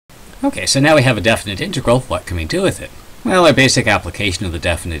Okay, so now we have a definite integral. What can we do with it? Well, our basic application of the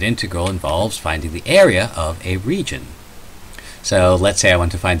definite integral involves finding the area of a region. So let's say I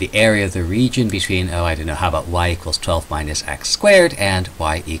want to find the area of the region between, I don't know, how about y equals 12 minus x squared and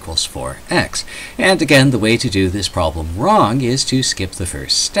y equals 4x. And again, the way to do this problem wrong is to skip the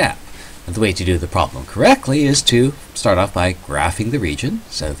first step. And the way to do the problem correctly is to start off by graphing the region.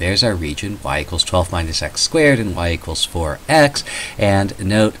 So there's our region, y equals 12 minus x squared and y equals 4x. And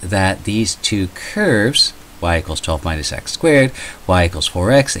note that these two curves, y equals 12 minus x squared, y equals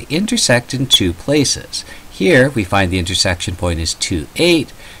 4x, they intersect in two places. Here we find the intersection point is 2,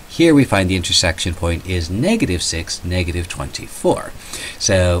 8. Here we find the intersection point is -6, -24.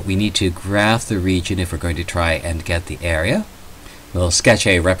 So we need to graph the region if we're going to try and get the area. We'll sketch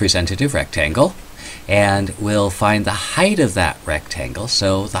a representative rectangle, and we'll find the height of that rectangle.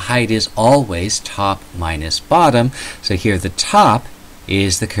 So the height is always top minus bottom. So here the top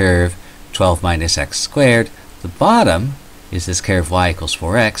is the curve 12 minus x squared. The bottom is this curve y equals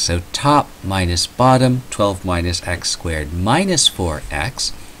 4x. So top minus bottom, 12 minus x squared minus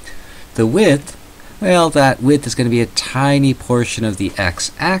 4x. The width, well, that width is going to be a tiny portion of the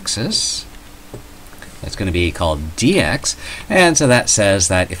x-axis. That's going to be called dx, and so that says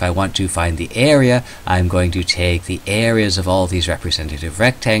that if I want to find the area, I'm going to take the areas of all these representative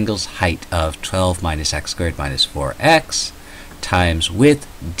rectangles, height of 12 minus x squared minus 4x, times width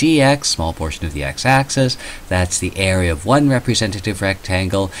dx, small portion of the x-axis, that's the area of one representative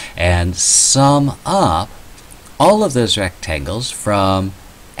rectangle, and sum up all of those rectangles from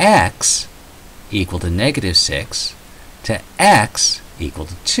x equal to -6 to x equal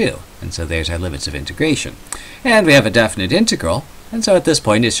to 2. And so there's our limits of integration. And we have a definite integral, and so at this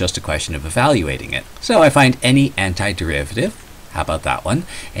point it's just a question of evaluating it. So I find any antiderivative, how about that one,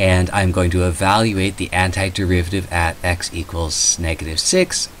 and I'm going to evaluate the antiderivative at x equals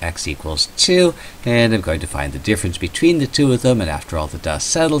 -6, x equals 2, and I'm going to find the difference between the two of them, and after all the dust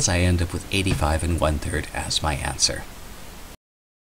settles, I end up with 85 1/3 as my answer.